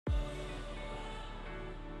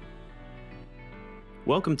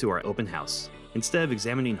Welcome to our open house. Instead of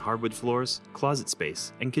examining hardwood floors, closet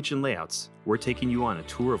space, and kitchen layouts, we're taking you on a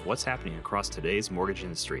tour of what's happening across today's mortgage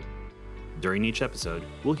industry. During each episode,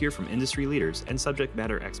 we'll hear from industry leaders and subject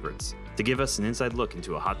matter experts to give us an inside look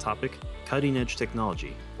into a hot topic, cutting-edge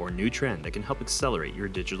technology, or new trend that can help accelerate your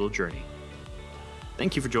digital journey.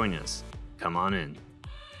 Thank you for joining us. Come on in.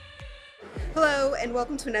 Hello, and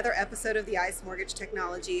welcome to another episode of the ICE Mortgage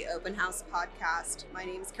Technology Open House Podcast. My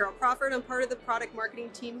name is Carol Crawford. I'm part of the product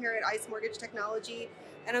marketing team here at ICE Mortgage Technology,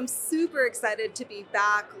 and I'm super excited to be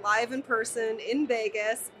back live in person in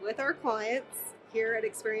Vegas with our clients here at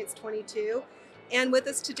Experience 22. And with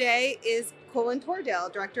us today is Colin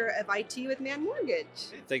Tordale, Director of IT with Man Mortgage.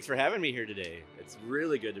 Thanks for having me here today. It's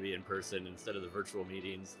really good to be in person instead of the virtual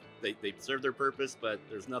meetings. They serve their purpose, but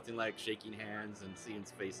there's nothing like shaking hands and seeing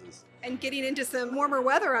faces. And getting into some warmer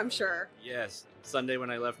weather, I'm sure. Yes. Sunday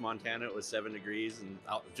when I left Montana, it was 7 degrees, and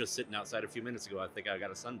just sitting outside a few minutes ago, I think I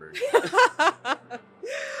got a sunburn.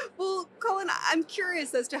 Well, Colin, I'm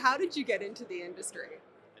curious as to how did you get into the industry?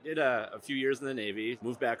 I did a few years in the Navy,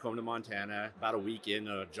 moved back home to Montana, about a week in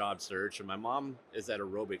a job search, and my mom is at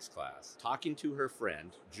aerobics class. Talking to her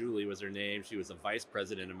friend, Julie was her name, she was a vice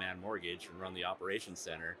president of Man Mortgage and run the operations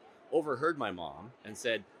center, overheard my mom and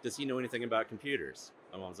said, "Does he know anything about computers?"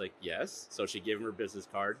 My mom's like, "Yes." So she gave him her business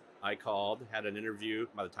card. I called, had an interview.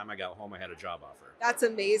 By the time I got home, I had a job offer. That's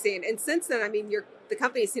amazing. And since then, I mean, the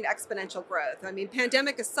company's seen exponential growth. I mean,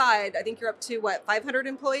 pandemic aside, I think you're up to 500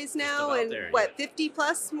 employees now and there, 50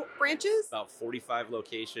 plus branches? About 45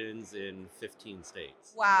 locations in 15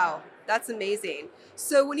 states. Wow, that's amazing.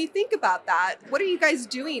 So when you think about that, what are you guys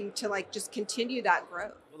doing to just continue that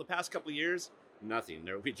growth? Well, the past couple of years, nothing.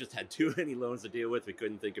 We just had too many loans to deal with. We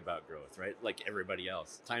couldn't think about growth, right? Like everybody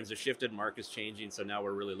else. Times have shifted, market's changing, so now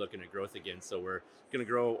we're really looking at growth again. So we're going to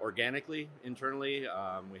grow organically, internally.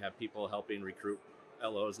 We have people helping recruit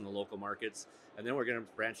LOs in the local markets, and then we're going to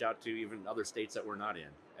branch out to even other states that we're not in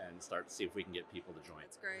and start to see if we can get people to join.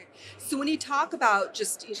 That's great. So when you talk about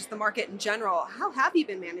just the market in general, how have you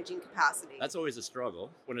been managing capacity? That's always a struggle.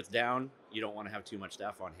 When it's down, you don't want to have too much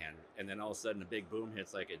staff on hand. And then all of a sudden a big boom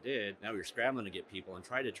hits like it did. Now you're scrambling to get people and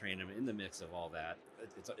try to train them in the mix of all that.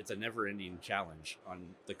 It's a never-ending challenge on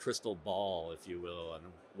the crystal ball, if you will, and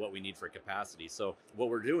what we need for capacity. So what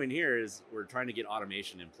we're doing here is we're trying to get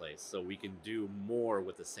automation in place so we can do more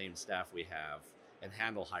with the same staff we have and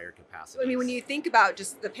handle higher capacity. I mean, when you think about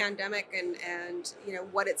just the pandemic and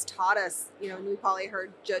what it's taught us, and we probably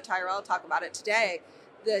heard Joe Tyrell talk about it today,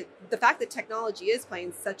 the fact that technology is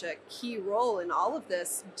playing such a key role in all of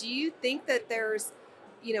this, do you think that there's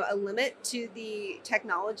a limit to the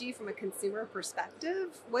technology from a consumer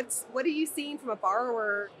perspective? What are you seeing from a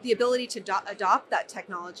borrower, the ability to adopt that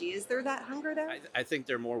technology? Is there that hunger there? I think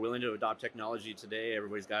they're more willing to adopt technology today.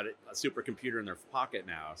 Everybody's got a supercomputer in their pocket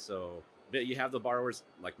now. So but you have the borrowers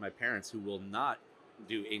like my parents who will not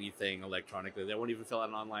do anything electronically. They won't even fill out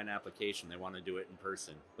an online application. They want to do it in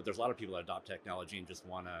person. But there's a lot of people that adopt technology and just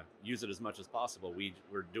want to use it as much as possible.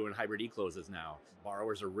 We're doing hybrid e-closes now.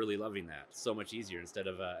 Borrowers are really loving that. So much easier. Instead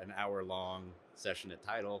of an hour-long session at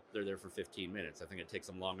title, they're there for 15 minutes. I think it takes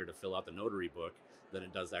them longer to fill out the notary book than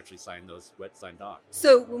it does actually sign those wet signed docs.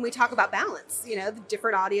 So when we talk about balance, the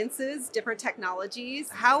different audiences, different technologies,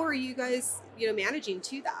 how are you guys, managing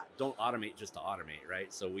to that? Don't automate just to automate,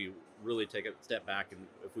 right? So we really take a step back, and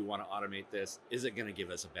if we want to automate this, is it going to give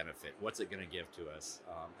us a benefit? What's it going to give to us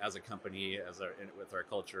as a company, with our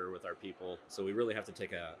culture, with our people? So we really have to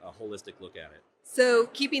take a holistic look at it. So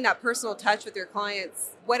keeping that personal touch with your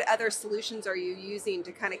clients, what other solutions are you using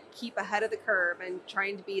to kind of keep ahead of the curve and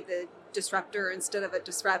trying to be the disruptor instead of a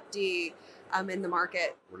disruptee in the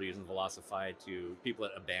market? We're using Velocify to people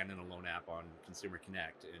that abandon a loan app on Consumer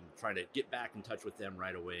Connect and try to get back in touch with them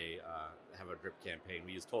right away, have a drip campaign.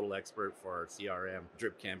 We use Total Expert for our CRM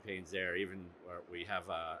drip campaigns there. Even we have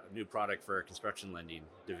a new product for our construction lending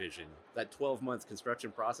division. That 12-month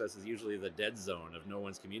construction process is usually the dead zone of no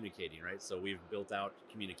one's communicating, right? So we've built out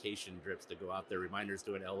communication drips to go out there, reminders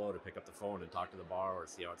to an LO to pick up the phone and talk to the borrower,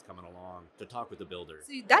 see how it's coming along, to talk with the builder.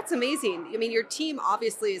 So that's amazing. I mean, your team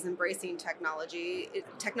obviously is embracing technology.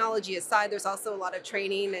 Technology aside, there's also a lot of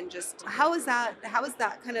training and just how is that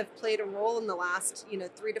kind of played a role in the last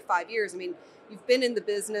 3 to 5 years? I mean, you've been in the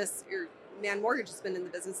business, your Man Mortgage has been in the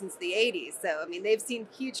business since the 80s. So, I mean, they've seen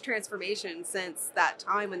huge transformation since that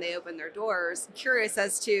time when they opened their doors. I'm curious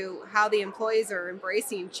as to how the employees are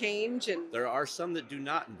embracing change. And there are some that do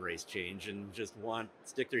not embrace change and just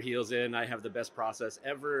stick their heels in. I have the best process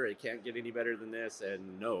ever. It can't get any better than this.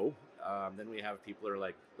 And no, Then we have people that are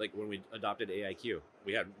like when we adopted AIQ,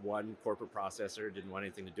 we had one corporate processor didn't want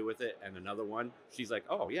anything to do with it, and another one, she's like,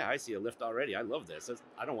 oh yeah, I see a lift already. I love this.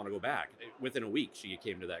 I don't want to go back. Within a week, she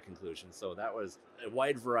came to that conclusion. So that was a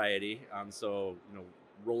wide variety. So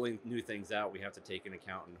rolling new things out, we have to take into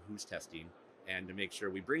account in who's testing, and to make sure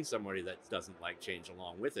we bring somebody that doesn't like change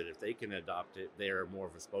along with it. If they can adopt it, they're more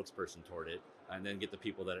of a spokesperson toward it, and then get the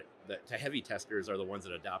people that heavy testers are the ones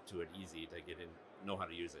that adapt to it easy to get in, know how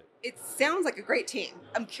to use it. It sounds like a great team.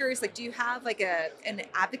 I'm curious, like, do you have like an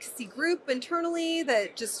advocacy group internally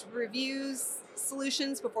that just reviews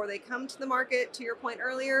solutions before they come to the market, to your point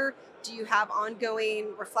earlier? Do you have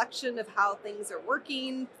ongoing reflection of how things are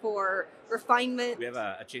working for refinement? We have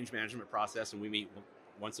a change management process, and we meet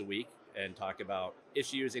once a week and talk about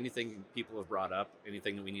issues, anything people have brought up,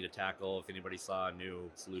 anything that we need to tackle, if anybody saw a new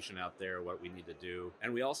solution out there, what we need to do.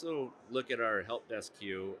 And we also look at our help desk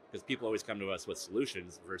queue, because people always come to us with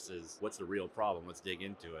solutions versus what's the real problem, let's dig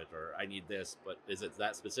into it, or I need this, but is it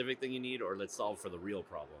that specific thing you need, or let's solve for the real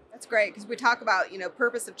problem? That's great, because we talk about,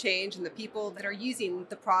 purpose of change and the people that are using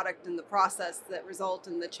the product and the process that result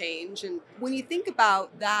in the change. And when you think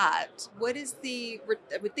about that, what is I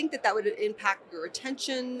would think that would impact your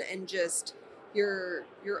retention and just your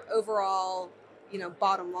overall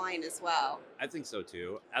bottom line as well. I think so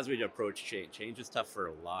too. As we approach change is tough for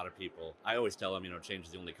a lot of people. I always tell them, change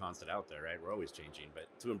is the only constant out there, right? We're always changing, but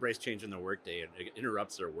to embrace change in their workday, it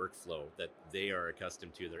interrupts their workflow that they are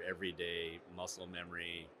accustomed to, their everyday muscle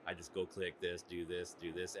memory. I just go click this, do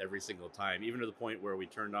this every single time, even to the point where we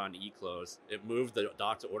turned on eClose. It moved the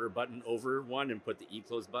dock to order button over one and put the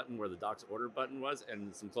eClose button where the dock to order button was,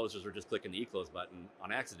 and some closers were just clicking the eClose button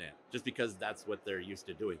on accident, just because that's what they're used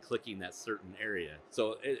to doing, clicking that certain area.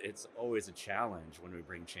 So it's always a challenge when we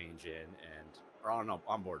bring change in and are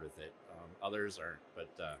on board with it. Others aren't.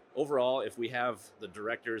 But overall, if we have the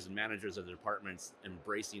directors and managers of the departments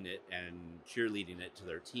embracing it and cheerleading it to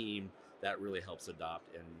their team, that really helps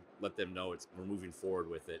adopt and let them know we're moving forward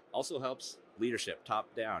with it. Also helps leadership, top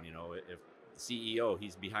down. If the CEO,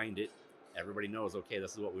 he's behind it, everybody knows, okay,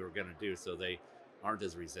 this is what we were going to do. So they aren't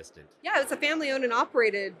as resistant. Yeah, it's a family-owned and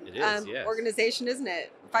operated yes. organization, isn't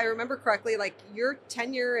it? If I remember correctly, like your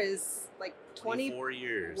tenure is like 24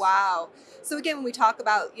 years. Wow. So again, when we talk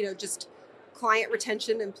about, just client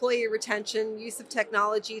retention, employee retention, use of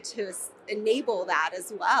technology to enable that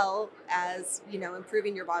as well as,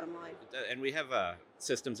 improving your bottom line. And we have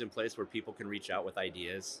systems in place where people can reach out with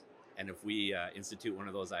ideas. And if we institute one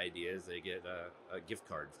of those ideas, they get a gift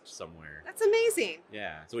card somewhere. That's amazing.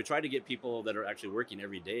 Yeah. So we try to get people that are actually working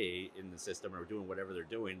every day in the system or doing whatever they're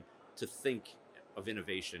doing to think of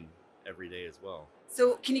innovation every day as well.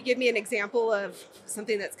 So can you give me an example of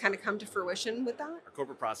something that's kind of come to fruition with that? Our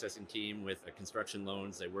corporate processing team with construction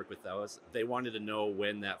loans, they work with us. They wanted to know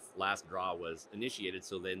when that last draw was initiated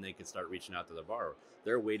so then they could start reaching out to the borrower.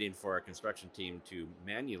 They're waiting for our construction team to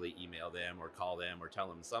manually email them or call them or tell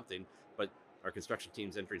them something, but our construction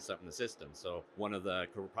team's entering something in the system. So one of the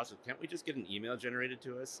corporate processors, can't we just get an email generated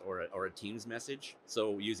to us or a Teams message?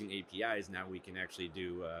 So using APIs, now we can actually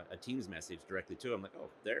do a Teams message directly to them. Like, oh,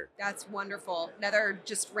 there. That's wonderful. Another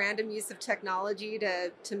just random use of technology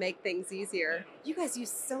to make things easier. You guys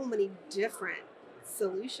use so many different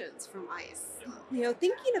solutions from ICE.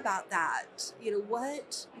 Thinking about that,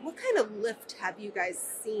 what kind of lift have you guys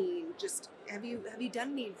seen? Just have you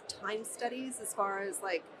done any time studies as far as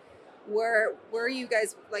like where you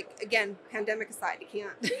guys, like, again, pandemic aside,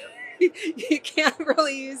 you can't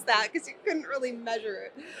really use that because you couldn't really measure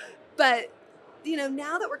it. But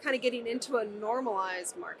now that we're kind of getting into a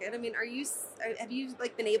normalized market, I mean, have you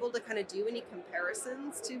like been able to kind of do any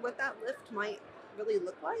comparisons to what that lift might really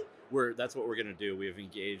look like? That's what we're going to do. We have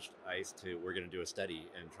engaged ICE we're going to do a study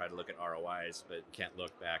and try to look at ROIs, but can't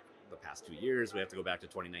look back the past 2 years. We have to go back to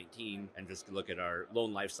 2019 and just look at our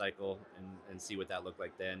loan life cycle and see what that looked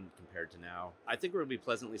like then compared to now. I think we're going to be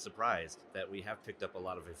pleasantly surprised that we have picked up a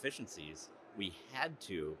lot of efficiencies. We had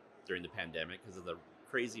to during the pandemic because of the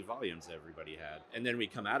crazy volumes everybody had. And then we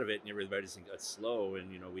come out of it and everybody's thinking it's slow and,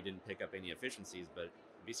 we didn't pick up any efficiencies, but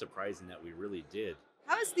it'd be surprising that we really did.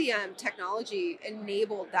 How has the technology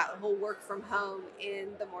enabled that whole work from home in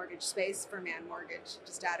the mortgage space for Man Mortgage,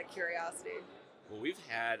 just out of curiosity? Well,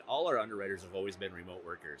 all our underwriters have always been remote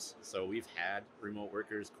workers. So we've had remote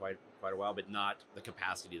workers quite a while, but not the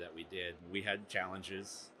capacity that we did. We had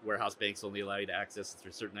challenges. Warehouse banks only allow you to access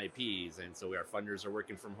through certain IPs. And so our funders are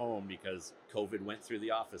working from home because COVID went through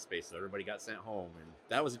the office space. So everybody got sent home. And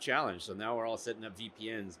that was a challenge. So now we're all setting up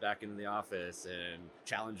VPNs back into the office, and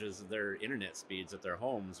challenges of their internet speeds at their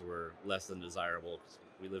homes were less than desirable.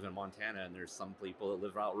 We live in Montana and there's some people that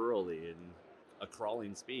live out rurally, and a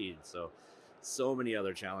crawling speed. So many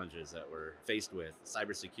other challenges that we're faced with,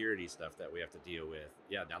 cybersecurity stuff that we have to deal with.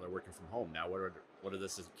 Yeah, now they're working from home. Now what are the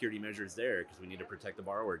security measures there? Because we need to protect the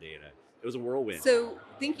borrower data. It was a whirlwind. So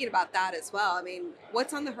thinking about that as well, I mean,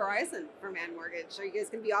 what's on the horizon for Man Mortgage? Are you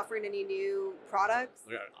guys going to be offering any new products?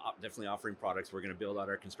 We're definitely offering products. We're going to build out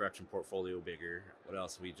our construction portfolio bigger. What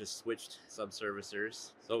else? We just switched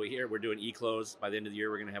sub-servicers. So we're doing e-close. By the end of the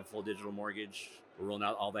year, we're going to have full digital mortgage. We're rolling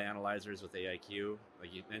out all the analyzers with AIQ.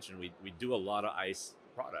 Like you mentioned, we do a lot of ICE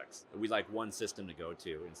products. We like one system to go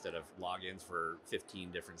to instead of logins for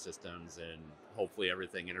 15 different systems, and hopefully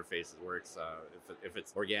everything interfaces works. If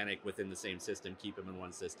it's organic within the same system, keep them in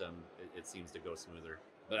one system. It seems to go smoother.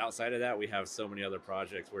 But outside of that, we have so many other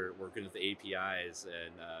projects. We're working with the APIs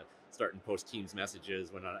and starting to post Teams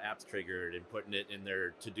messages when an app's triggered and putting it in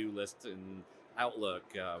their to-do list in Outlook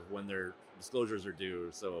when their disclosures are due.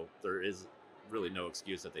 So there is really no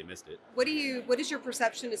excuse that they missed it. What is your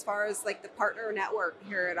perception as far as like the partner network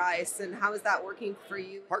here at ICE, and how is that working for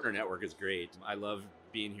you? Partner network is great. I love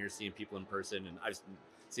being here, seeing people in person, and I've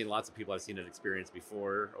seen lots of people I've seen it experience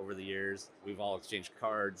before over the years. We've all exchanged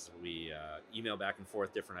cards. We email back and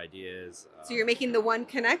forth different ideas. So you're making the one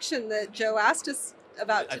connection that Joe asked us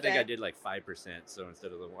about today. I think I did like 5%, so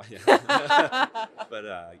instead of the one.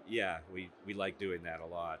 But yeah, we like doing that a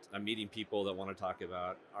lot. I'm meeting people that want to talk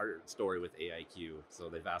about our story with AIQ. So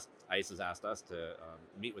ICE has asked us to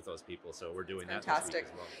meet with those people. So we're doing that this week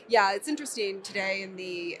as well. Yeah, it's interesting today in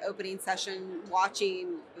the opening session,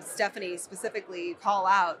 watching Stephanie specifically call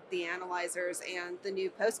out the analyzers and the new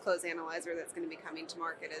post-close analyzer that's going to be coming to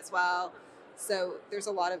market as well. So there's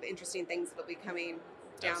a lot of interesting things that'll be coming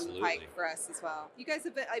down the pike for us as well. You guys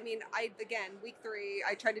have been, again, week 3,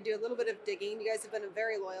 I tried to do a little bit of digging. You guys have been a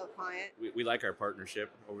very loyal client. We like our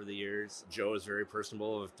partnership over the years. Joe is very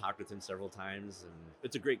personable. I've talked with him several times, and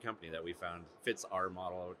it's a great company that we found. Fits our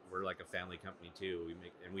model. We're like a family company too.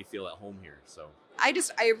 We feel at home here. So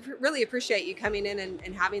I really appreciate you coming in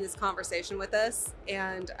and having this conversation with us.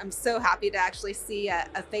 And I'm so happy to actually see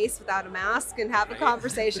a face without a mask and have a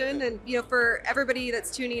conversation. And, for everybody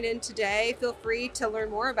that's tuning in today, feel free to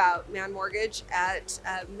learn more about Man Mortgage at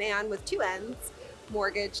man with 2 N's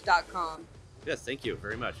mortgage.com. Yes, thank you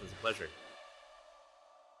very much. It was a pleasure.